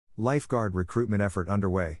Lifeguard recruitment effort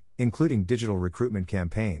underway, including digital recruitment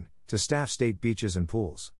campaign, to staff state beaches and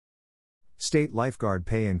pools. State lifeguard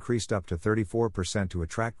pay increased up to 34% to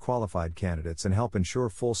attract qualified candidates and help ensure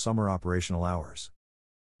full summer operational hours.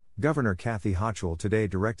 Governor Kathy Hochul today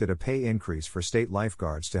directed a pay increase for state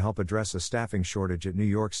lifeguards to help address a staffing shortage at New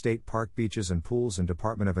York State Park beaches and pools and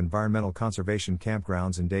Department of Environmental Conservation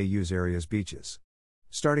campgrounds and day-use areas beaches.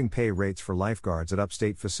 Starting pay rates for lifeguards at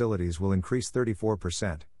upstate facilities will increase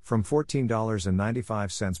 34%, from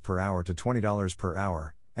 $14.95 per hour to $20 per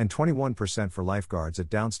hour, and 21% for lifeguards at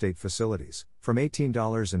downstate facilities, from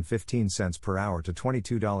 $18.15 per hour to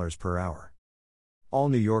 $22 per hour. All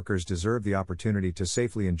New Yorkers deserve the opportunity to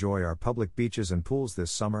safely enjoy our public beaches and pools this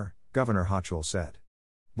summer, Governor Hochul said.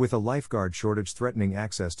 With a lifeguard shortage threatening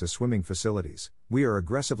access to swimming facilities, we are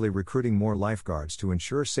aggressively recruiting more lifeguards to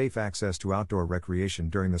ensure safe access to outdoor recreation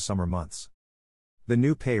during the summer months. The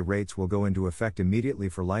new pay rates will go into effect immediately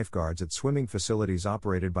for lifeguards at swimming facilities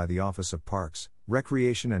operated by the Office of Parks,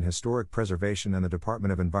 Recreation and Historic Preservation and the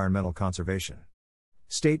Department of Environmental Conservation.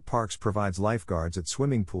 State Parks provides lifeguards at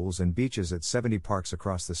swimming pools and beaches at 70 parks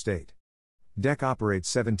across the state. DEC operates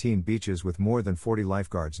 17 beaches with more than 40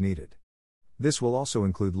 lifeguards needed. This will also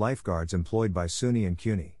include lifeguards employed by SUNY and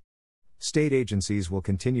CUNY. State agencies will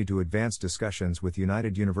continue to advance discussions with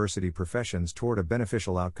United University Professions toward a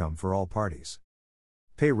beneficial outcome for all parties.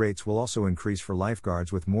 Pay rates will also increase for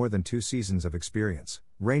lifeguards with more than 2 seasons of experience,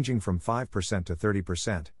 ranging from 5% to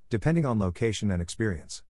 30%, depending on location and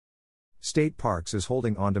experience. State Parks is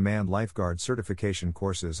holding on-demand lifeguard certification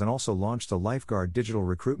courses and also launched a lifeguard digital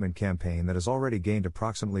recruitment campaign that has already gained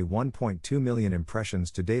approximately 1.2 million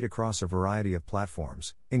impressions to date across a variety of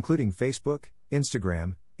platforms, including Facebook,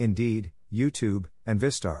 Instagram, Indeed, YouTube, and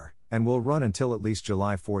Vistar, and will run until at least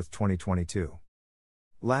July 4, 2022.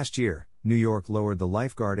 Last year, New York lowered the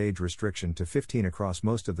lifeguard age restriction to 15 across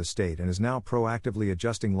most of the state and is now proactively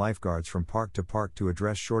adjusting lifeguards from park to park to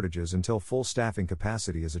address shortages until full staffing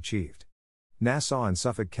capacity is achieved. Nassau and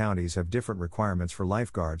Suffolk counties have different requirements for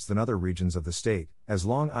lifeguards than other regions of the state, as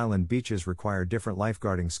Long Island beaches require different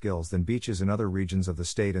lifeguarding skills than beaches in other regions of the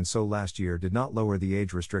state, and so last year did not lower the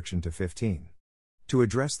age restriction to 15. To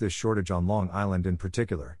address this shortage on Long Island in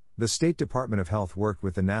particular, the State Department of Health worked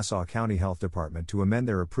with the Nassau County Health Department to amend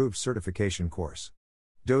their approved certification course.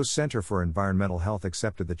 Doe's Center for Environmental Health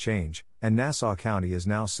accepted the change, and Nassau County is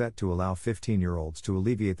now set to allow 15-year-olds to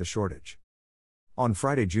alleviate the shortage. On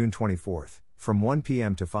Friday, June 24, from 1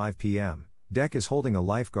 p.m. to 5 p.m., DEC is holding a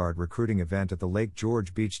lifeguard recruiting event at the Lake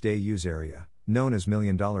George Beach Day-Use area, known as $1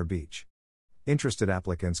 Million Beach. Interested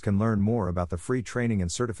applicants can learn more about the free training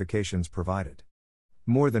and certifications provided.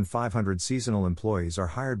 More than 500 seasonal employees are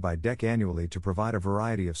hired by DEC annually to provide a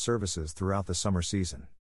variety of services throughout the summer season.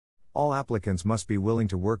 All applicants must be willing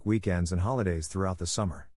to work weekends and holidays throughout the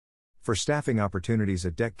summer. For staffing opportunities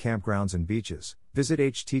at DEC campgrounds and beaches, visit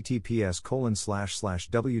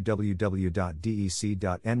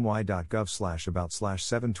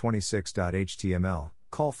https://www.dec.ny.gov/about/726.html,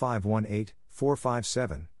 call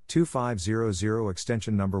 518-457-2500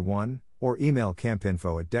 extension number 1, or email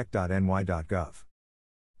campinfo@dec.ny.gov.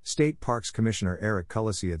 State Parks Commissioner Eric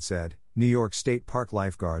Culliciad said, New York State Park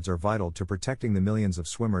lifeguards are vital to protecting the millions of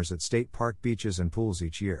swimmers at state park beaches and pools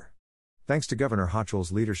each year. Thanks to Governor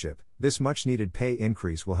Hochul's leadership, this much-needed pay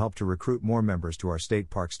increase will help to recruit more members to our state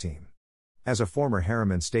parks team. As a former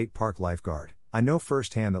Harriman State Park lifeguard, I know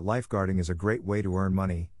firsthand that lifeguarding is a great way to earn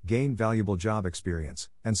money, gain valuable job experience,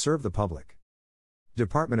 and serve the public.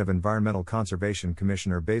 Department of Environmental Conservation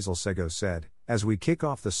Commissioner Basil Seggos said, as we kick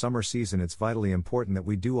off the summer season, it's vitally important that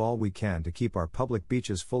we do all we can to keep our public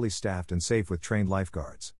beaches fully staffed and safe with trained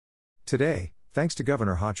lifeguards. Today, thanks to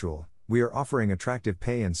Governor Hochul, we are offering attractive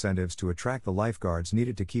pay incentives to attract the lifeguards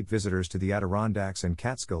needed to keep visitors to the Adirondacks and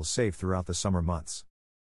Catskills safe throughout the summer months.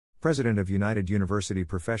 President of United University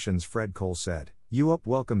Professions Fred Cole said, UUP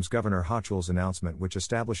welcomes Governor Hochul's announcement, which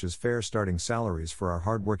establishes fair starting salaries for our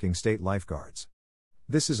hardworking state lifeguards.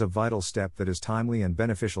 This is a vital step that is timely and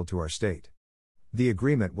beneficial to our state. The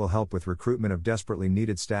agreement will help with recruitment of desperately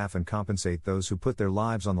needed staff and compensate those who put their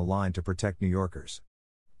lives on the line to protect New Yorkers.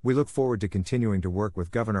 We look forward to continuing to work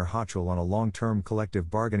with Governor Hochul on a long-term collective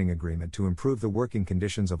bargaining agreement to improve the working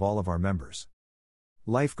conditions of all of our members.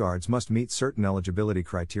 Lifeguards must meet certain eligibility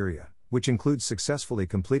criteria, which includes successfully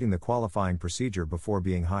completing the qualifying procedure before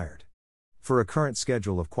being hired. For a current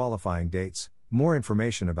schedule of qualifying dates, more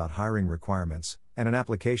information about hiring requirements, and an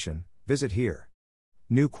application, visit here.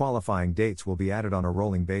 New qualifying dates will be added on a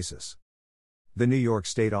rolling basis. The New York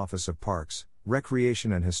State Office of Parks,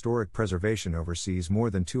 Recreation and Historic Preservation oversees more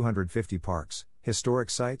than 250 parks, historic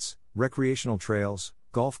sites, recreational trails,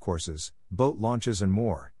 golf courses, boat launches and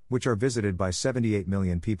more, which are visited by 78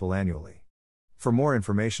 million people annually. For more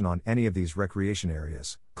information on any of these recreation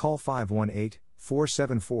areas, call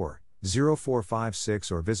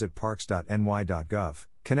 518-474-0456 or visit parks.ny.gov,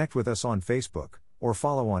 connect with us on Facebook, or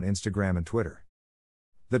follow on Instagram and Twitter.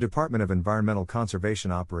 The Department of Environmental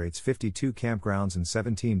Conservation operates 52 campgrounds and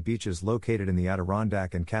 17 beaches located in the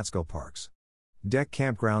Adirondack and Catskill parks. Deck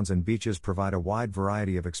campgrounds and beaches provide a wide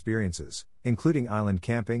variety of experiences, including island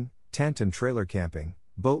camping, tent and trailer camping,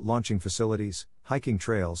 boat launching facilities, hiking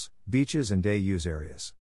trails, beaches and day-use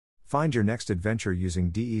areas. Find your next adventure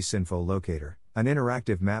using DE-Sinfo Locator, an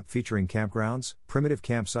interactive map featuring campgrounds, primitive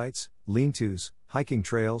campsites, lean-tos, hiking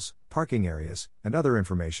trails, parking areas, and other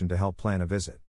information to help plan a visit.